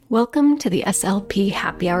Welcome to the SLP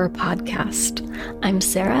Happy Hour podcast. I'm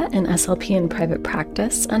Sarah, an SLP in private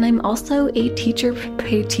practice, and I'm also a teacher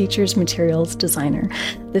pay teachers materials designer.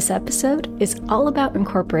 This episode is all about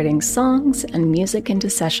incorporating songs and music into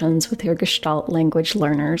sessions with your Gestalt language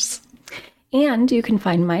learners. And you can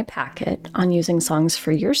find my packet on using songs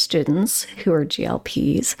for your students who are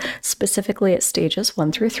GLPs, specifically at stages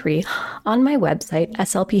 1 through 3, on my website,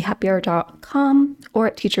 slphappyhour.com, or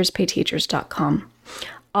at teacherspayteachers.com.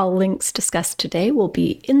 All links discussed today will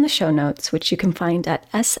be in the show notes, which you can find at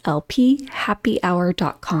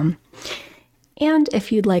slphappyhour.com. And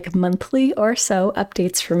if you'd like monthly or so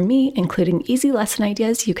updates from me, including easy lesson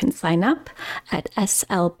ideas, you can sign up at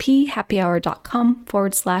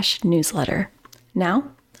slphappyhour.com/newsletter. Now,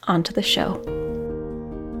 on to the show.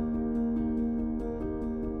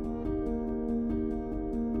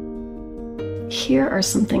 Here are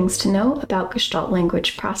some things to know about Gestalt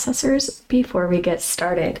language processors before we get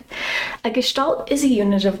started. A Gestalt is a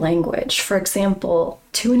unit of language, for example,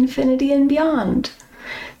 to infinity and beyond.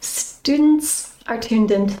 Students are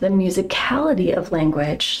tuned into the musicality of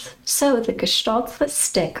language, so the Gestalts that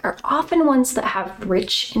stick are often ones that have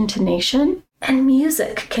rich intonation, and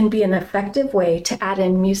music can be an effective way to add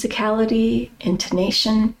in musicality,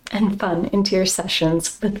 intonation, and fun into your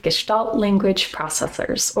sessions with Gestalt language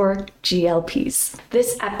processors, or GLPs.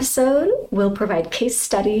 This episode will provide case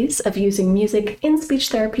studies of using music in speech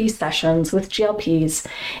therapy sessions with GLPs,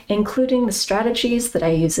 including the strategies that I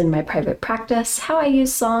use in my private practice, how I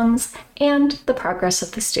use songs, and the progress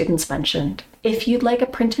of the students mentioned. If you'd like a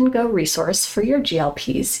print-and-go resource for your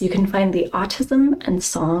GLPs, you can find the Autism and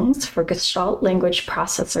Songs for Gestalt Language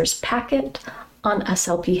Processors packet on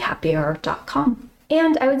slphappyhour.com.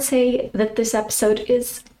 And I would say that this episode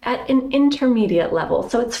is at an intermediate level,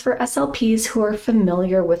 so it's for SLPs who are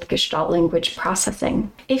familiar with Gestalt language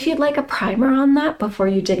processing. If you'd like a primer on that before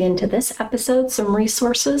you dig into this episode, some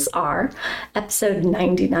resources are episode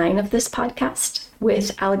 99 of this podcast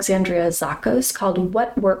with Alexandria Zakos called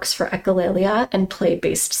What Works for Echolalia and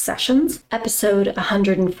Play-Based Sessions, episode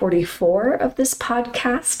 144 of this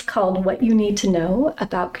podcast called What You Need to Know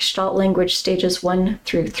About Gestalt Language Stages 1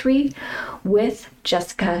 through 3 with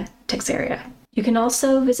Jessica Teixeira. You can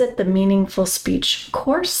also visit the Meaningful Speech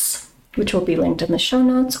course, which will be linked in the show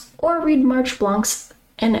notes, or read Marge Blanc's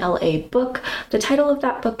NLA book. The title of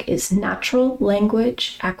that book is Natural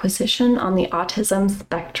Language Acquisition on the Autism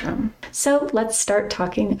Spectrum. So let's start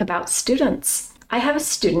talking about students. I have a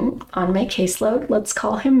student on my caseload, let's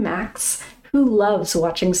call him Max, who loves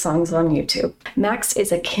watching songs on YouTube. Max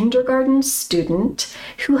is a kindergarten student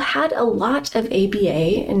who had a lot of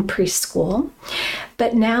ABA in preschool,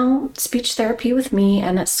 but now speech therapy with me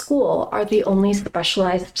and at school are the only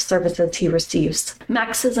specialized services he receives.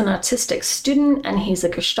 Max is an autistic student and he's a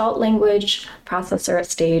Gestalt language processor at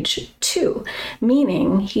stage 2,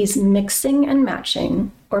 meaning he's mixing and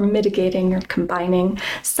matching or mitigating or combining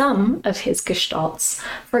some of his gestalts.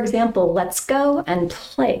 For example, let's go and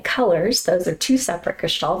play colors. Those are two separate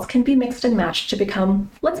gestalts, can be mixed and matched to become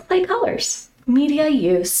let's play colors. Media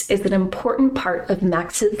use is an important part of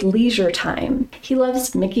Max's leisure time. He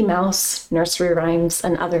loves Mickey Mouse, nursery rhymes,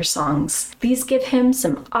 and other songs. These give him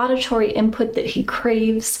some auditory input that he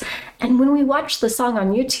craves, and when we watch the song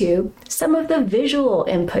on YouTube, some of the visual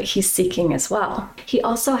input he's seeking as well. He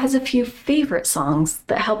also has a few favorite songs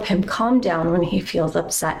that help him calm down when he feels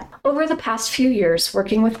upset. Over the past few years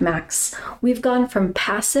working with Max, we've gone from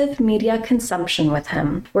passive media consumption with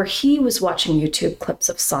him, where he was watching YouTube clips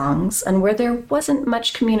of songs and where there wasn't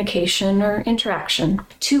much communication or interaction,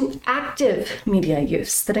 to active media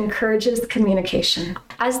use that encourages communication.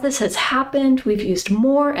 As this has happened, we've used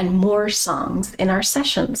more and more songs in our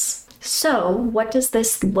sessions. So, what does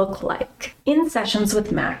this look like? In sessions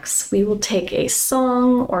with Max, we will take a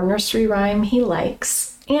song or nursery rhyme he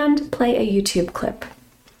likes and play a YouTube clip.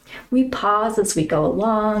 We pause as we go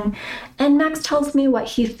along, and Max tells me what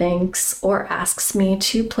he thinks or asks me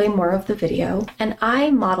to play more of the video, and I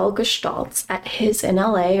model gestalts at his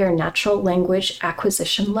NLA or natural language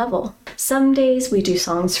acquisition level. Some days we do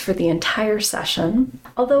songs for the entire session,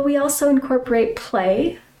 although we also incorporate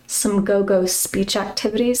play, some go-go speech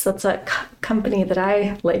activities. That's a company that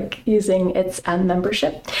I like using. It's a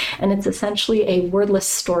membership, and it's essentially a wordless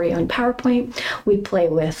story on PowerPoint. We play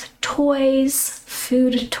with toys.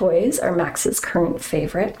 Food toys are Max's current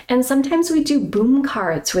favorite. And sometimes we do boom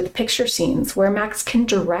cards with picture scenes where Max can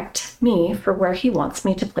direct me for where he wants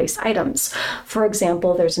me to place items. For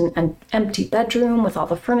example, there's an empty bedroom with all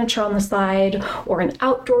the furniture on the side, or an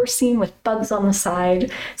outdoor scene with bugs on the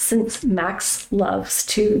side, since Max loves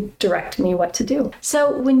to direct me what to do.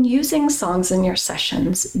 So when using songs songs in your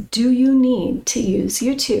sessions, do you need to use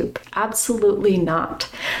YouTube? Absolutely not.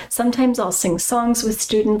 Sometimes I'll sing songs with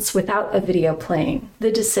students without a video playing. The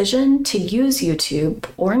decision to use YouTube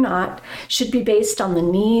or not should be based on the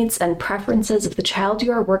needs and preferences of the child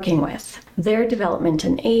you are working with, their development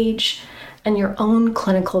and age, and your own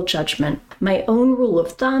clinical judgment. My own rule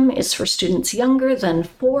of thumb is for students younger than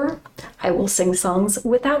 4, I will sing songs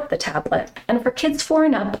without the tablet. And for kids 4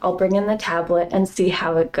 and up, I'll bring in the tablet and see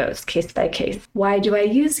how it goes, case by case. Why do I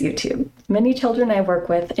use YouTube? Many children I work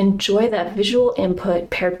with enjoy that visual input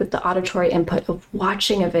paired with the auditory input of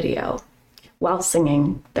watching a video while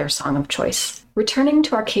singing their song of choice. Returning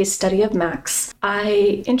to our case study of Max,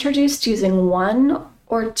 I introduced using 1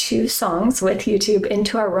 or 2 songs with YouTube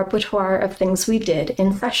into our repertoire of things we did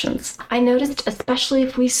in sessions. I noticed, especially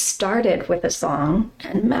if we started with a song,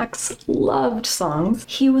 and Max loved songs,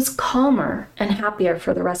 he was calmer and happier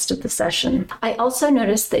for the rest of the session. I also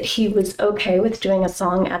noticed that he was okay with doing a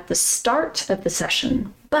song at the start of the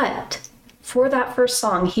session, but for that first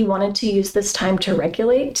song, he wanted to use this time to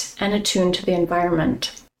regulate and attune to the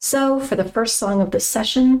environment. So for the first song of the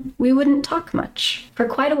session, we wouldn't talk much. For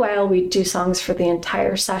quite a while, we'd do songs for the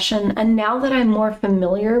entire session, and now that I'm more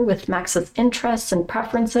familiar with Max's interests and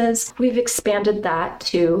preferences, we've expanded that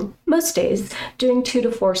to, most days, doing 2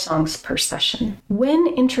 to 4 songs per session. When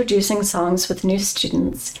introducing songs with new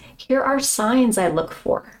students, here are signs I look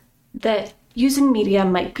for that using media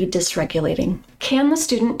might be dysregulating. Can the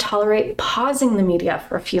student tolerate pausing the media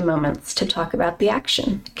for a few moments to talk about the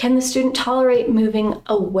action? Can the student tolerate moving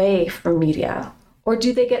away from media? Or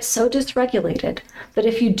do they get so dysregulated that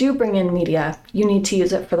if you do bring in media, you need to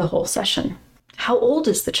use it for the whole session? How old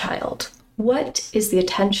is the child? What is the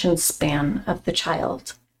attention span of the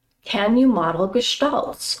child? Can you model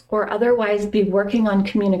gestalts or otherwise be working on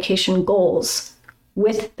communication goals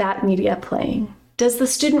with that media playing? Does the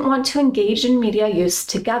student want to engage in media use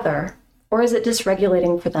together, or is it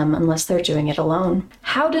dysregulating for them unless they're doing it alone?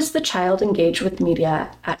 How does the child engage with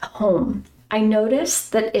media at home? I notice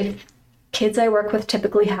that if kids I work with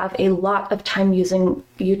typically have a lot of time using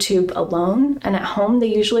YouTube alone, and at home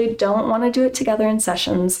they usually don't want to do it together in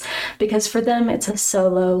sessions because for them it's a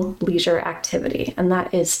solo leisure activity, and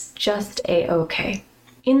that is just a-okay.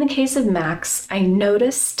 In the case of Max, I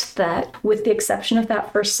noticed that, with the exception of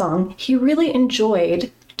that first song, he really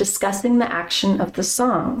enjoyed discussing the action of the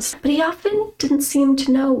songs, but he often didn't seem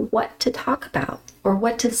to know what to talk about or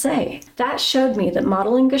what to say. That showed me that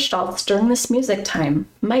modeling gestalts during this music time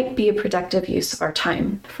might be a productive use of our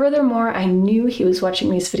time. Furthermore, I knew he was watching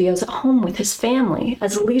these videos at home with his family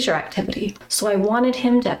as a leisure activity, so I wanted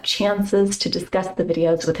him to have chances to discuss the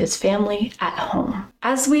videos with his family at home.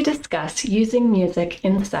 As we discuss using music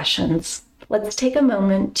in sessions, let's take a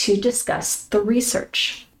moment to discuss the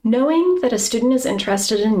research. Knowing that a student is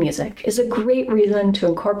interested in music is a great reason to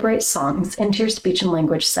incorporate songs into your speech and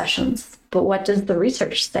language sessions. But what does the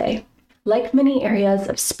research say? Like many areas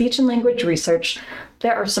of speech and language research,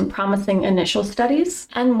 there are some promising initial studies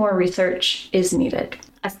and more research is needed.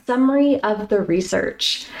 A summary of the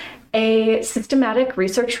research. A systematic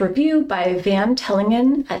research review by Van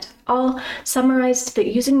Tellingen et al. Summarized that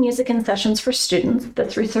using music in sessions for students,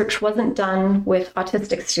 this research wasn't done with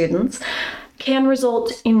autistic students, can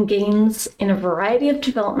result in gains in a variety of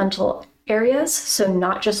developmental areas, so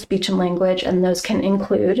not just speech and language, and those can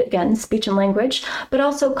include, again, speech and language, but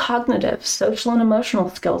also cognitive, social and emotional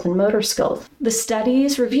skills, and motor skills. The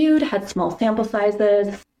studies reviewed had small sample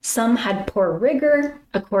sizes. Some had poor rigor,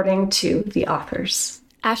 according to the authors.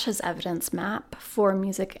 ASHA's evidence map for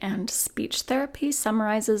music and speech therapy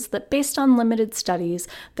summarizes that based on limited studies,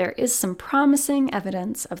 there is some promising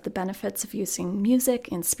evidence of the benefits of using music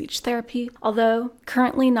in speech therapy, although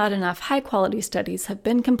currently not enough high-quality studies have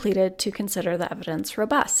been completed to consider the evidence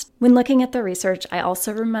robust. When looking at the research, I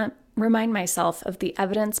also remind myself of the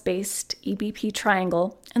evidence-based EBP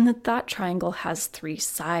triangle, and that triangle has 3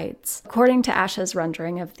 sides. According to ASHA's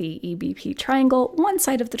rendering of the EBP triangle, one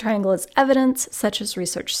side of the triangle is evidence, such as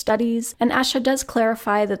research studies, and ASHA does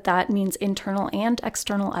clarify that that means internal and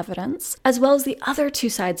external evidence, as well as the other 2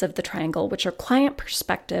 sides of the triangle, which are client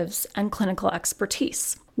perspectives and clinical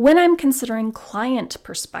expertise. When I'm considering client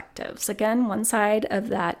perspectives, again, one side of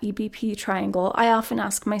that EBP triangle, I often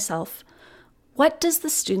ask myself, what does the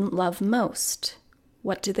student love most?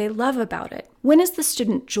 What do they love about it? When is the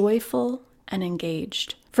student joyful and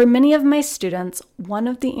engaged? For many of my students, one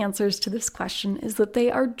of the answers to this question is that they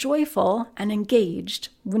are joyful and engaged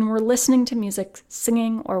when we're listening to music,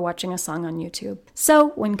 singing, or watching a song on YouTube. So,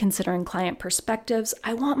 when considering client perspectives,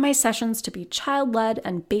 I want my sessions to be child-led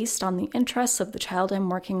and based on the interests of the child I'm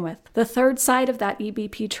working with. The third side of that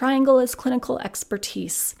EBP triangle is clinical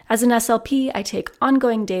expertise. As an SLP, I take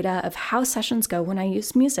ongoing data of how sessions go when I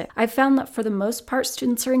use music. I've found that for the most part,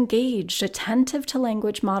 students are engaged, attentive to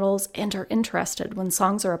language models, and are interested when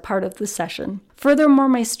songs are a part of the session. Furthermore,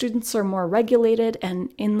 my students are more regulated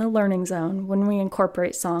and in the learning zone when we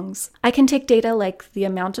incorporate songs. I can take data like the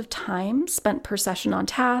amount of time spent per session on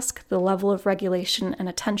task, the level of regulation and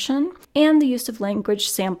attention, and the use of language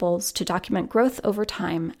samples to document growth over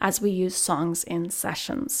time as we use songs in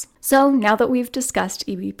sessions. So now that we've discussed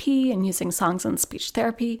EBP and using songs in speech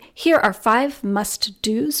therapy, here are 5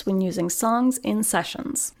 must-dos when using songs in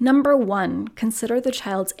sessions. Number 1, consider the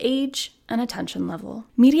child's age and attention level.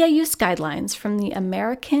 Media use guidelines from the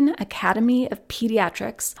American Academy of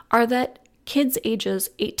Pediatrics are that kids ages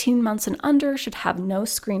 18 months and under should have no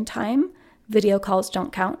screen time. Video calls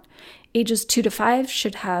don't count. Ages 2 to 5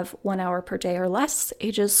 should have 1 hour per day or less.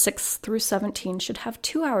 Ages 6 through 17 should have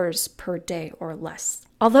 2 hours per day or less.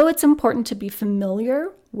 Although it's important to be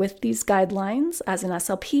familiar with these guidelines as an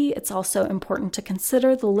SLP, it's also important to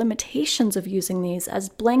consider the limitations of using these as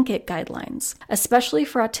blanket guidelines, especially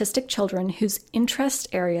for autistic children whose interest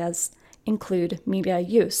areas include media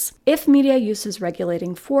use. If media use is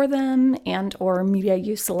regulating for them and/or media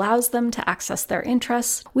use allows them to access their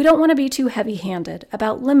interests, we don't want to be too heavy-handed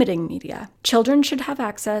about limiting media. Children should have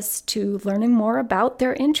access to learning more about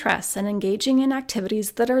their interests and engaging in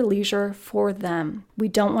activities that are leisure for them. We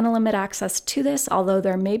don't want to limit access to this, although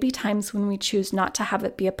there may be times when we choose not to have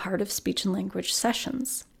it be a part of speech and language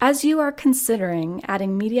sessions. As you are considering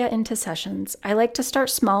adding media into sessions, I like to start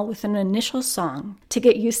small with an initial song to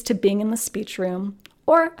get used to being in the speech room,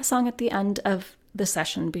 or a song at the end of the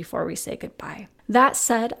session before we say goodbye. That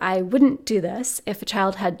said, I wouldn't do this if a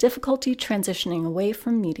child had difficulty transitioning away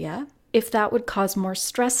from media, if that would cause more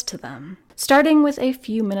stress to them. Starting with a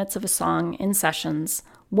few minutes of a song in sessions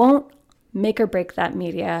won't make or break that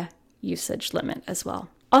media usage limit as well.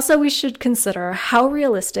 Also, we should consider how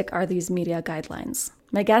realistic are these media guidelines.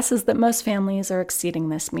 My guess is that most families are exceeding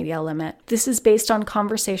this media limit. This is based on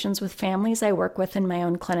conversations with families I work with in my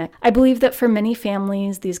own clinic. I believe that for many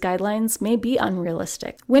families, these guidelines may be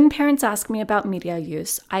unrealistic. When parents ask me about media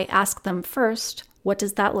use, I ask them first, what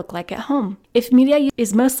does that look like at home? If media use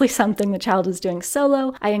is mostly something the child is doing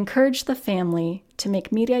solo, I encourage the family to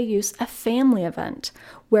make media use a family event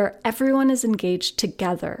where everyone is engaged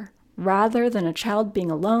together, rather than a child being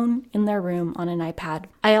alone in their room on an iPad.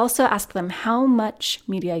 I also ask them how much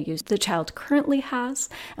media use the child currently has,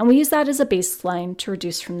 and we use that as a baseline to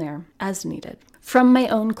reduce from there as needed. From my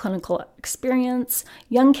own clinical experience,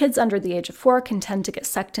 young kids under the age of 4 can tend to get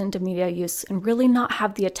sucked into media use and really not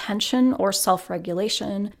have the attention or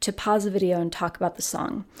self-regulation to pause a video and talk about the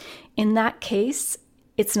song. In that case,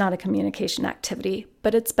 it's not a communication activity,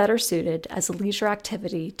 but it's better suited as a leisure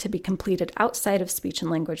activity to be completed outside of speech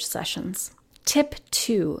and language sessions. Tip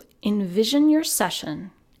 2, envision your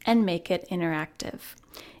session and make it interactive.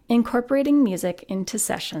 Incorporating music into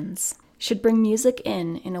sessions should bring music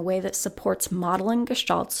in a way that supports modeling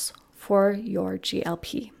gestalts for your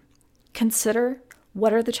GLP. Consider,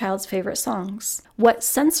 what are the child's favorite songs? What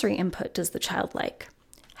sensory input does the child like?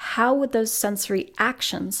 How would those sensory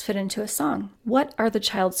actions fit into a song? What are the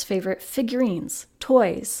child's favorite figurines,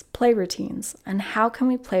 toys, play routines, and how can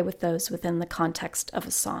we play with those within the context of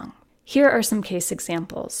a song? Here are some case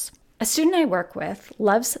examples. A student I work with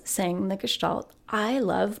loves saying the gestalt, I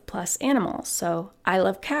love plus animal, so I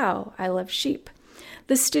love cow, I love sheep.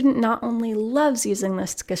 This student not only loves using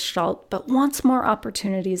this gestalt, but wants more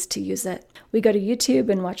opportunities to use it. We go to YouTube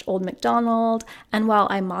and watch Old MacDonald, and while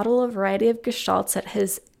I model a variety of gestalts at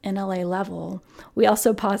his NLA level, we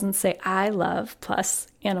also pause and say I love plus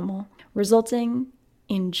animal, resulting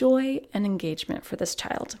in joy and engagement for this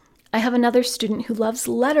child. I have another student who loves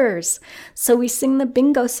letters, so we sing the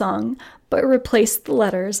bingo song, but replace the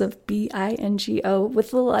letters of B-I-N-G-O with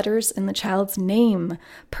the letters in the child's name,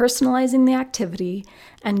 personalizing the activity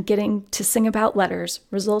and getting to sing about letters,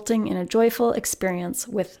 resulting in a joyful experience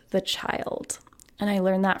with the child. And I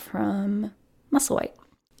learned that from Musselwhite.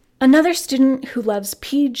 Another student who loves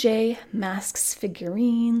PJ Masks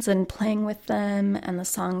figurines and playing with them and the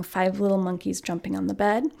song 5 Little Monkeys Jumping on the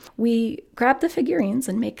Bed. We grab the figurines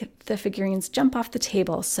and make the figurines jump off the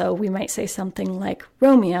table. So we might say something like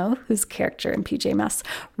Romeo, whose character in PJ Masks,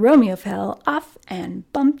 Romeo fell off and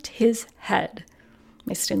bumped his head.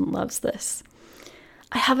 My student loves this.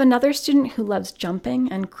 I have another student who loves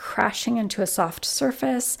jumping and crashing into a soft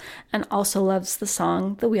surface and also loves the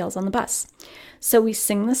song The Wheels on the Bus. So we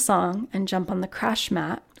sing the song and jump on the crash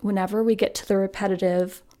mat whenever we get to the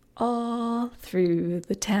repetitive all through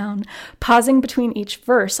the town, pausing between each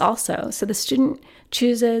verse also. So the student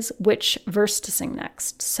chooses which verse to sing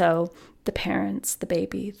next. So the parents, the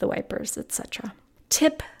baby, the wipers, etc.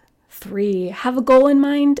 Tip 3, have a goal in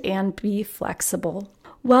mind and be flexible.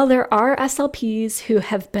 While there are SLPs who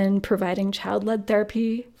have been providing child-led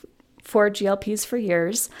therapy for GLPs for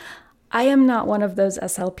years, I am not one of those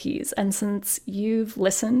SLPs. And since you've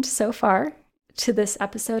listened so far to this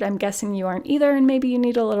episode, I'm guessing you aren't either, and maybe you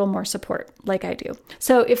need a little more support like I do.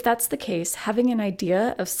 So if that's the case, having an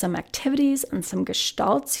idea of some activities and some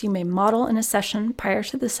gestalts you may model in a session prior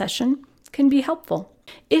to the session can be helpful.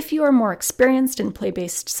 If you are more experienced in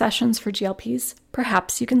play-based sessions for GLPs,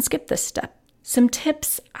 perhaps you can skip this step. Some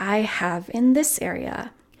tips I have in this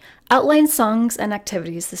area. Outline songs and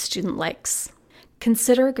activities the student likes.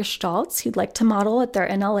 Consider gestalts you'd like to model at their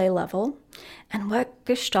NLA level, and what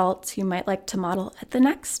gestalts you might like to model at the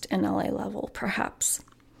next NLA level, perhaps.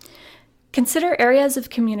 Consider areas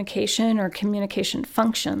of communication or communication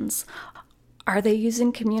functions. Are they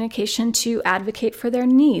using communication to advocate for their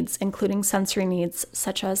needs, including sensory needs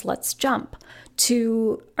such as let's jump?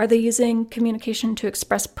 Are they using communication to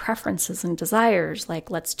express preferences and desires like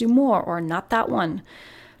let's do more or not that one?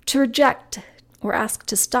 To reject or ask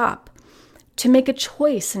to stop? To make a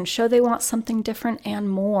choice and show they want something different and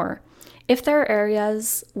more? If there are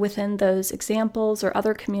areas within those examples or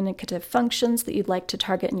other communicative functions that you'd like to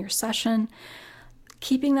target in your session,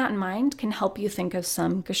 keeping that in mind can help you think of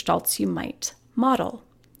some gestalts you might model.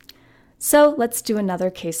 So let's do another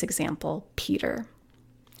case example, Peter.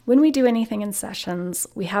 When we do anything in sessions,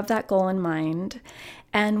 we have that goal in mind,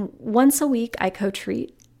 and once a week I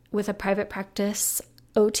co-treat with a private practice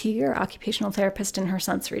OT or occupational therapist in her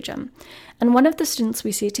sensory gym. And one of the students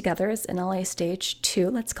we see together is NLA stage 2,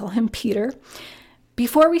 let's call him Peter.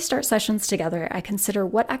 Before we start sessions together, I consider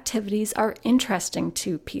what activities are interesting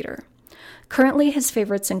to Peter. Currently, his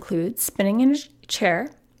favorites include spinning in a chair,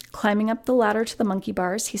 climbing up the ladder to the monkey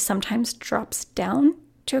bars. He sometimes drops down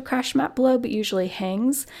to a crash mat below, but usually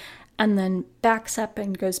hangs, and then backs up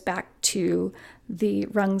and goes back to the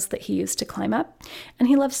rungs that he used to climb up. And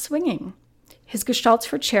he loves swinging. His gestalts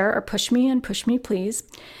for chair are push me and push me please,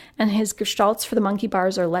 and his gestalts for the monkey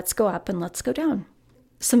bars are let's go up and let's go down.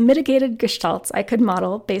 Some mitigated gestalts I could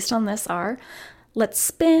model based on this are let's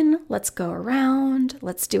spin, let's go around,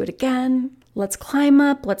 let's do it again, let's climb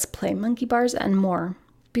up, let's play monkey bars, and more.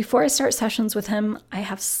 Before I start sessions with him, I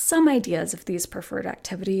have some ideas of these preferred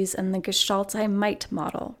activities and the gestalts I might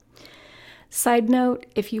model. Side note,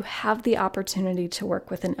 if you have the opportunity to work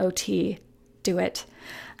with an OT, do it.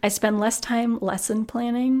 I spend less time lesson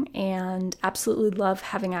planning and absolutely love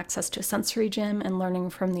having access to a sensory gym and learning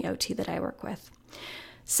from the OT that I work with.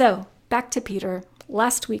 So, back to Peter.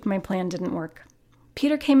 Last week my plan didn't work.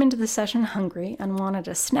 Peter came into the session hungry and wanted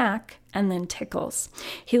a snack and then tickles.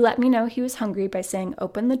 He let me know he was hungry by saying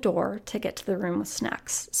open the door to get to the room with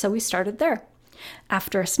snacks. So we started there.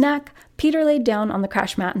 After a snack, Peter laid down on the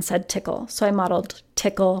crash mat and said tickle. So I modeled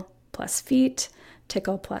tickle plus feet,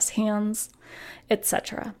 tickle plus hands,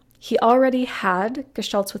 etc. He already had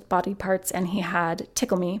gestalts with body parts and he had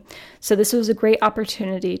tickle me. So this was a great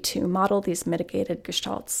opportunity to model these mitigated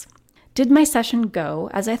gestalts. Did my session go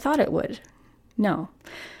as I thought it would? No.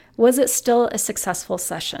 Was it still a successful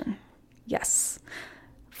session? Yes.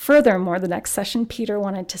 Furthermore, the next session, Peter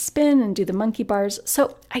wanted to spin and do the monkey bars,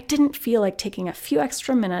 so I didn't feel like taking a few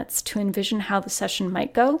extra minutes to envision how the session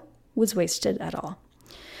might go was wasted at all.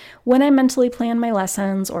 When I mentally plan my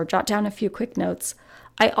lessons or jot down a few quick notes,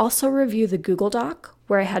 I also review the Google Doc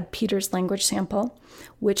where I had Peter's language sample,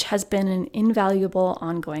 which has been an invaluable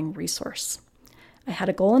ongoing resource. I had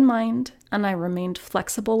a goal in mind, and I remained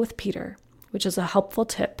flexible with Peter, which is a helpful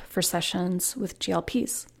tip for sessions with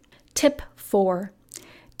GLPs. Tip 4,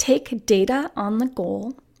 take data on the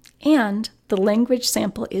goal, and the language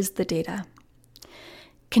sample is the data.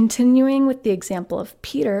 Continuing with the example of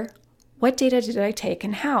Peter, what data did I take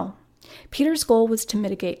and how? Peter's goal was to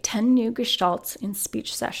mitigate 10 new gestalts in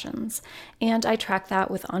speech sessions, and I track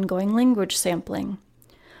that with ongoing language sampling.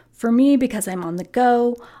 For me, because I'm on the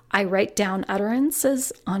go, I write down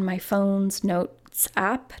utterances on my phone's notes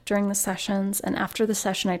app during the sessions, and after the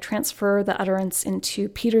session I transfer the utterance into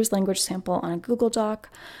Peter's language sample on a Google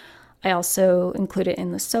Doc. I also include it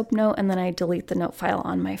in the SOAP note, and then I delete the note file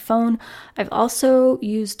on my phone. I've also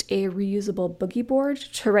used a reusable boogie board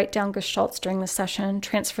to write down gestalts during the session,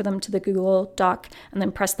 transfer them to the Google Doc, and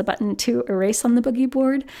then press the button to erase on the boogie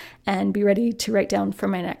board and be ready to write down for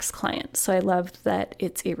my next client. So I love that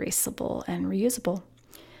it's erasable and reusable.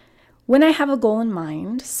 When I have a goal in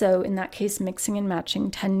mind, so in that case, mixing and matching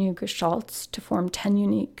 10 new gestalts to form 10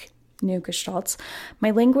 unique new gestalts, my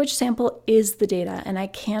language sample is the data, and I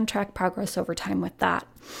can track progress over time with that.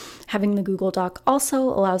 Having the Google Doc also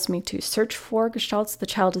allows me to search for gestalts the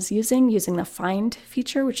child is using the Find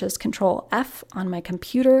feature, which is Control F on my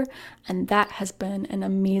computer, and that has been an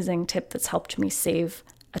amazing tip that's helped me save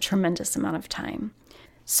a tremendous amount of time.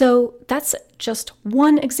 So that's just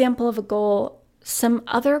one example of a goal. Some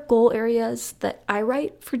other goal areas that I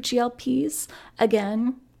write for GLPs,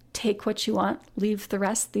 again, take what you want, leave the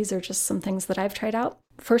rest. These are just some things that I've tried out.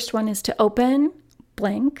 First one is to open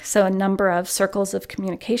blank, so a number of circles of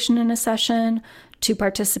communication in a session, to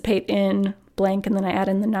participate in blank, and then I add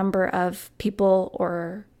in the number of people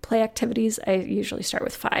or play activities. I usually start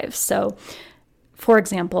with 5. So, for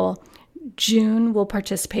example, June will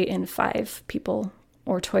participate in 5 people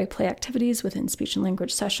or toy play activities within speech and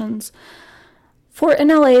language sessions. For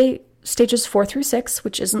NLA, stages 4 through 6,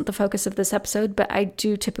 which isn't the focus of this episode, but I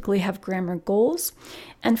do typically have grammar goals.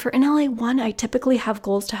 And for NLA 1, I typically have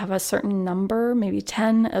goals to have a certain number, maybe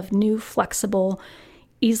 10, of new, flexible,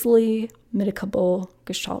 easily mitigable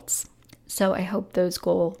gestalts. So I hope those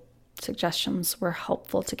goal suggestions were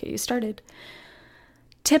helpful to get you started.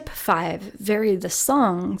 Tip 5, vary the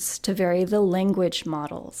songs to vary the language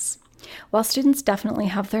models. While students definitely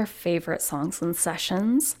have their favorite songs in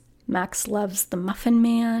sessions, Max loves The Muffin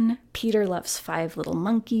Man, Peter loves 5 Little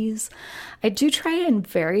Monkeys, I do try and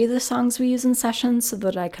vary the songs we use in sessions so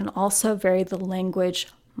that I can also vary the language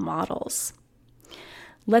models.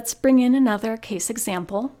 Let's bring in another case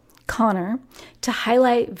example, Connor, to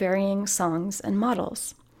highlight varying songs and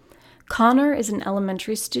models. Connor is an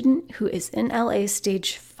elementary student who is in LA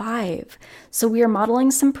stage 5, so we are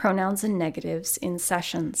modeling some pronouns and negatives in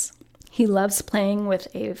sessions. He loves playing with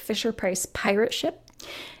a Fisher-Price pirate ship,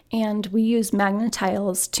 and we use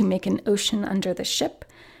magnetiles to make an ocean under the ship,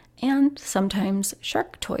 and sometimes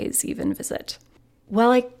shark toys even visit.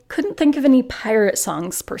 While I couldn't think of any pirate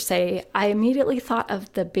songs per se, I immediately thought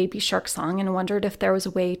of the Baby Shark song and wondered if there was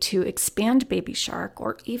a way to expand Baby Shark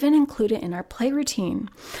or even include it in our play routine.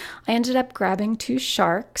 I ended up grabbing 2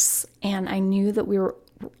 sharks, and I knew that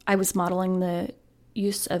I was modeling the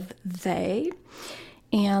use of they,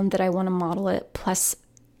 and that I want to model it plus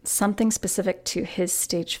something specific to his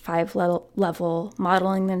stage 5 level,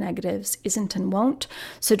 modeling the negatives isn't and won't.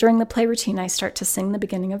 So during the play routine, I start to sing the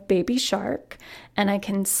beginning of Baby Shark, and I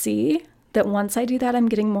can see that once I do that, I'm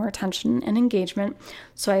getting more attention and engagement.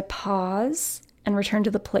 So I pause and return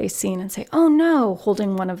to the play scene and say, "Oh no,"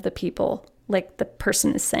 holding one of the people, like the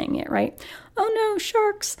person is saying it, right? "Oh no,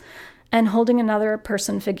 sharks." And holding another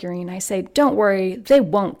person figurine, I say, "Don't worry, they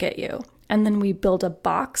won't get you." And then we build a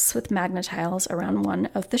box with magnetiles around one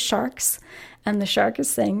of the sharks. And the shark is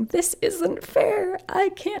saying, "This isn't fair. I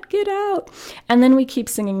can't get out." And then we keep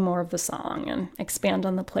singing more of the song and expand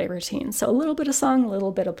on the play routine. So a little bit of song, a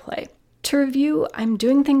little bit of play. To review, I'm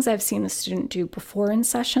doing things I've seen the student do before in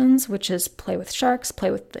sessions, which is play with sharks,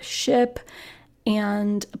 play with the ship,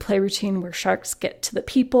 and a play routine where sharks get to the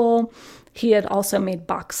people. He had also made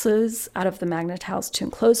boxes out of the magnetiles to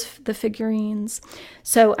enclose the figurines.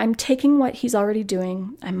 So I'm taking what he's already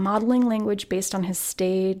doing, I'm modeling language based on his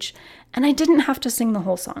stage, and I didn't have to sing the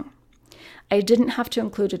whole song. I didn't have to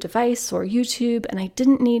include a device or YouTube, and I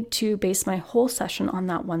didn't need to base my whole session on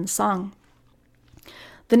that one song.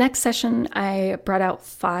 The next session, I brought out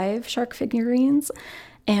 5 shark figurines,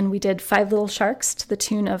 and we did 5 little sharks to the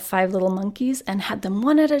tune of 5 little monkeys and had them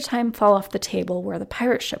one at a time fall off the table where the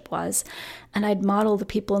pirate ship was. And I'd model the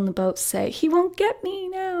people in the boat say, "He won't get me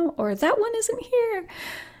now," or "That one isn't here."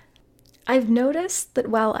 I've noticed that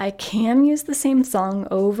while I can use the same song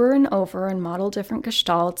over and over and model different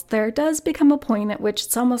gestalts, there does become a point at which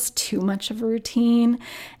it's almost too much of a routine,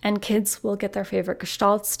 and kids will get their favorite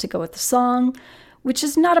gestalts to go with the song, which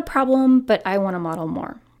is not a problem, but I want to model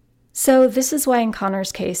more. So this is why in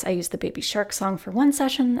Connor's case, I used the Baby Shark song for one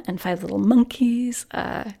session and 5 little monkeys,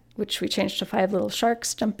 which we changed to 5 little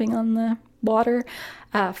sharks jumping on the water,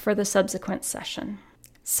 for the subsequent session.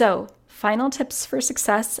 So final tips for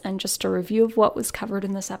success and just a review of what was covered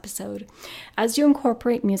in this episode. As you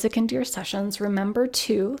incorporate music into your sessions, remember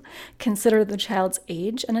to consider the child's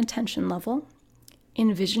age and attention level,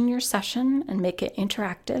 envision your session and make it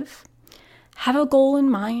interactive, have a goal in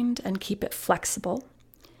mind and keep it flexible,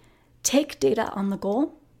 take data on the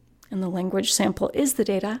goal, and the language sample is the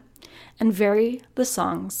data, and vary the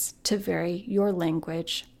songs to vary your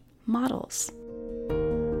language models.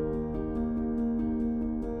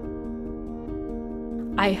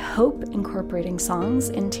 I hope incorporating songs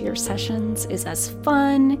into your sessions is as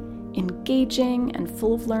fun, engaging, and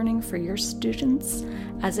full of learning for your students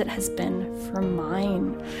as it has been for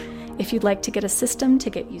mine. If you'd like to get a system to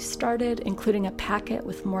get you started, including a packet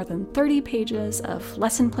with more than 30 pages of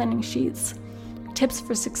lesson planning sheets, tips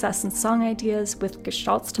for success and song ideas with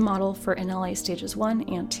gestalts to model for NLA stages 1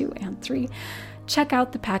 and 2 and 3, check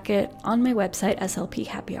out the packet on my website,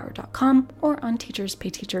 slphappyhour.com, or on Teachers Pay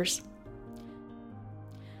Teachers.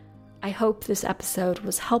 I hope this episode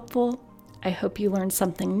was helpful. I hope you learned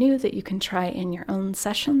something new that you can try in your own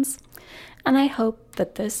sessions. And I hope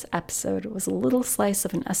that this episode was a little slice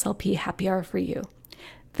of an SLP happy hour for you.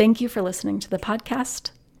 Thank you for listening to the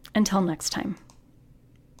podcast. Until next time.